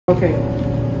Okay,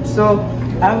 so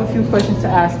I have a few questions to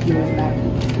ask you, Ms.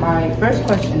 Mackey. My first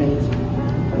question is,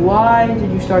 why did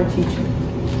you start teaching?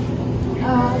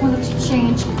 I wanted to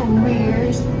change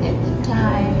careers. At the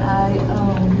time,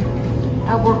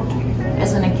 I worked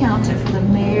as an accountant for the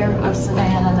mayor of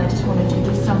Savannah, and I just wanted to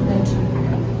do something to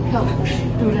help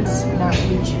students in our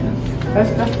region.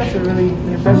 That's a really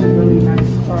nice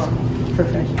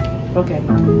profession. Okay,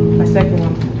 my second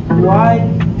one, why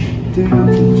do you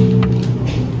teach?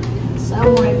 So I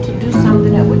wanted to do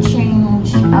something that would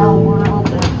change our world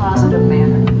in a positive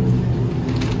manner.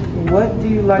 What do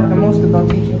you like the most about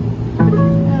teaching?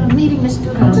 Meeting the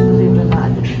students, believe it or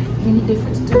not, the many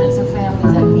different students and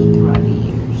families I meet throughout the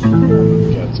years.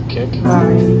 That's a kick.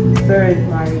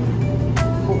 My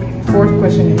fourth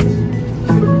question is,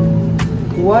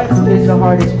 what is the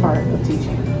hardest part of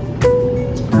teaching?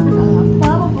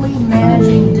 Probably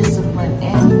managing discipline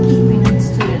and keeping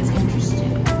students interested.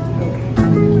 Okay.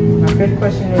 My fifth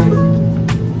question is,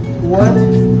 what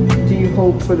do you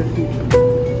hope for the future?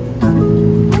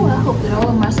 Oh, I hope that all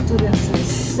of my students are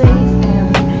safe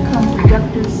and become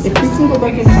productive If citizens. you can go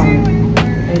back in time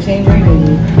and change your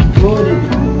major, what would it be?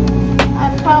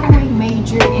 I'd probably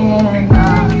major in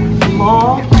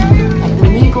law, like the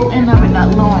legal end of it,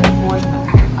 not law enforcement.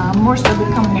 More so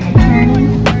becoming an attorney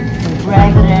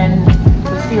rather than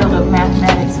the field of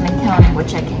mathematics and accounting,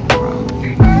 which I came from.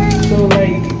 So,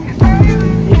 like,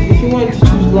 if you wanted to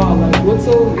choose law, like, what's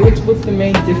the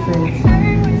main difference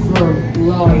from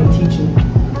law and teaching?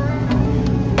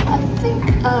 I think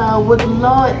with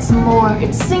law,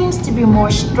 it seems to be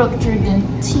more structured than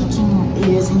teaching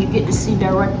is, and you get to see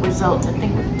direct results. I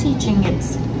think with teaching,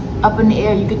 it's up in the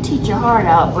air. You could teach your heart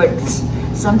out, but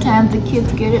sometimes the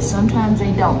kids get it, sometimes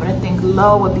they don't. But I think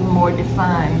law would be more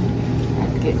defined.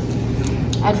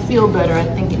 I'd feel better, I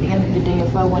think, at the end of the day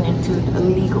if I went into a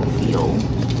legal field.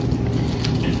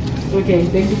 Okay,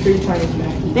 thank you for your time, Ms.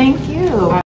 Mackey. Thank you.